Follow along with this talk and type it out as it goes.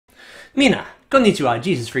Mina, konnichiwa,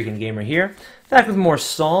 JesusFreakinGamer here. Back with more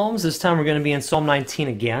Psalms. This time we're going to be in Psalm 19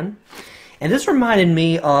 again. And this reminded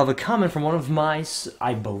me of a comment from one of my,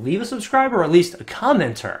 I believe a subscriber, or at least a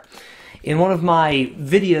commenter, in one of my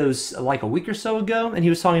videos like a week or so ago. And he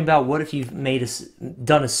was talking about what if you've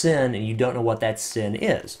done a sin and you don't know what that sin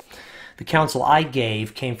is. The counsel I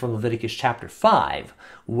gave came from Leviticus chapter 5,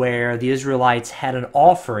 where the Israelites had an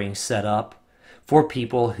offering set up for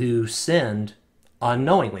people who sinned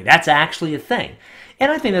unknowingly. That's actually a thing.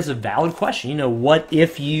 And I think that's a valid question. You know, what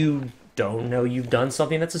if you don't know you've done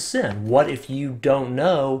something that's a sin? What if you don't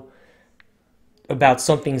know about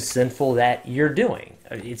something sinful that you're doing?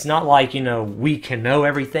 It's not like, you know, we can know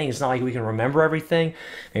everything. It's not like we can remember everything.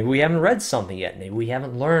 Maybe we haven't read something yet. Maybe we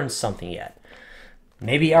haven't learned something yet.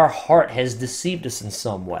 Maybe our heart has deceived us in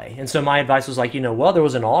some way. And so my advice was like, you know, well, there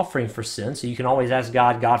was an offering for sin, so you can always ask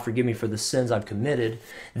God, God, forgive me for the sins I've committed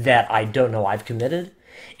that I don't know I've committed.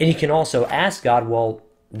 And you can also ask God, well,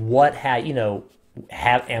 am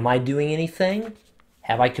I doing anything?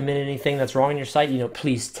 Have I committed anything that's wrong in your sight? You know,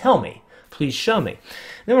 please tell me. Please show me. And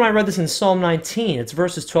then when I read this in Psalm 19, it's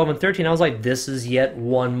verses 12 and 13, I was like, this is yet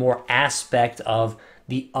one more aspect of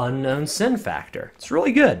the unknown sin factor. It's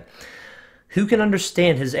really good. Who can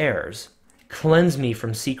understand his errors? Cleanse me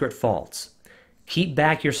from secret faults. Keep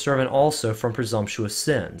back your servant also from presumptuous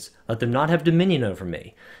sins. Let them not have dominion over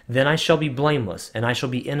me. Then I shall be blameless, and I shall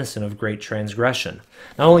be innocent of great transgression.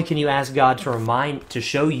 Not only can you ask God to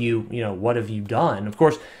show you, what have you done? Of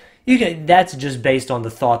course, that's just based on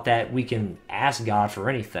the thought that we can ask God for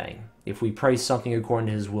anything. If we pray something according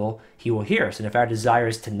to his will, he will hear us. And if our desire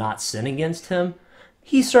is to not sin against him,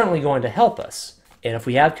 he's certainly going to help us. And if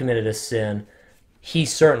we have committed a sin, he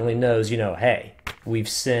certainly knows, hey, we've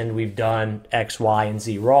sinned, we've done X, Y, and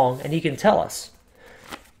Z wrong, and he can tell us.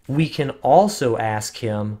 We can also ask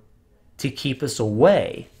him to keep us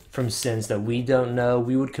away from sins that we don't know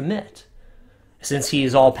we would commit. Since he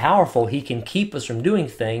is all-powerful, he can keep us from doing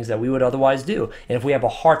things that we would otherwise do. And if we have a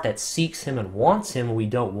heart that seeks him and wants him, and we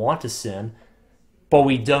don't want to sin, but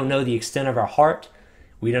we don't know the extent of our heart,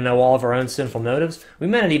 we don't know all of our own sinful motives, we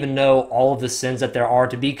may not even know all of the sins that there are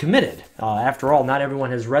to be committed. After all, not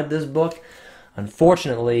everyone has read this book.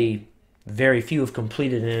 Unfortunately, very few have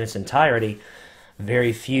completed it in its entirety.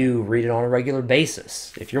 Very few read it on a regular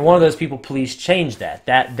basis. If you're one of those people, please change that.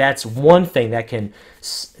 That's one thing that can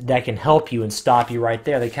help you and stop you right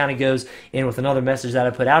there. That kind of goes in with another message that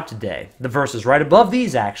I put out today. The verses right above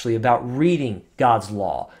these, actually, about reading God's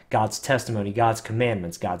law, God's testimony, God's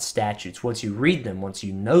commandments, God's statutes. Once you read them, once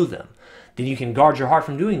you know them, then you can guard your heart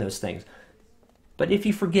from doing those things. But if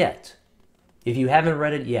you forget, if you haven't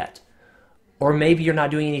read it yet, or maybe you're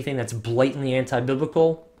not doing anything that's blatantly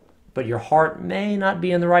anti-biblical, but your heart may not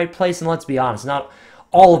be in the right place. And let's be honest, not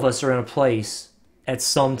all of us are in a place at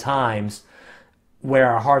some times where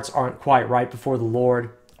our hearts aren't quite right before the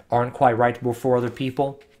Lord, aren't quite right before other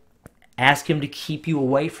people. Ask him to keep you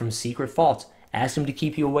away from secret faults. Ask him to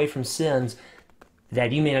keep you away from sins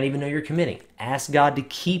that you may not even know you're committing. Ask God to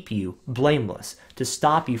keep you blameless, to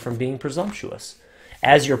stop you from being presumptuous.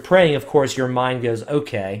 As you're praying, of course, your mind goes,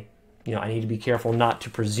 okay, I need to be careful not to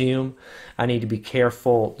presume. I need to be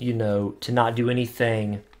careful, to not do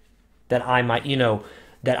anything that I might,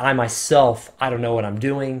 that I myself, I don't know what I'm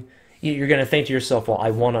doing. You're going to think to yourself, well, I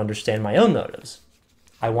want to understand my own motives.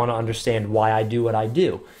 I want to understand why I do what I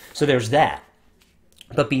do. So there's that.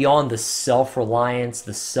 But beyond the self-reliance,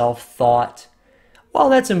 the self-thought, while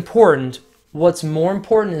that's important, what's more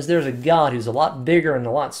important is there's a God who's a lot bigger and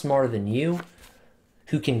a lot smarter than you,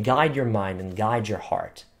 who can guide your mind and guide your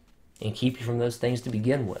heart and keep you from those things to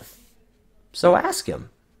begin with. So ask him.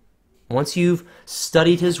 Once you've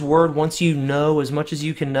studied his word, once you know as much as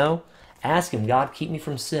you can know, ask him, God, keep me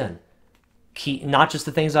from sin. Keep not just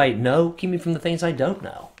the things I know, keep me from the things I don't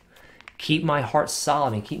know. Keep my heart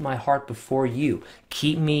solid and keep my heart before you.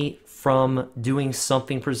 Keep me from doing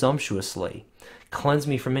something presumptuously. Cleanse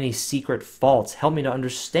me from any secret faults. Help me to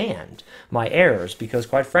understand my errors, because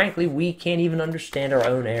quite frankly, we can't even understand our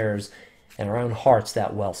own errors and our own hearts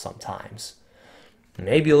that well sometimes.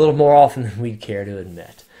 Maybe a little more often than we'd care to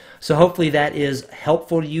admit. So hopefully that is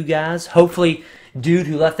helpful to you guys. Hopefully, dude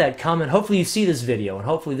who left that comment, hopefully you see this video, and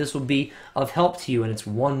hopefully this will be of help to you, and it's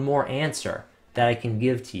one more answer that I can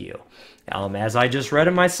give to you. As I just read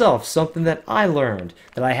it myself, something that I learned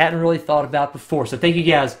that I hadn't really thought about before. So thank you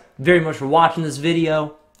guys very much for watching this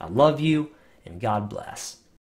video. I love you, and God bless.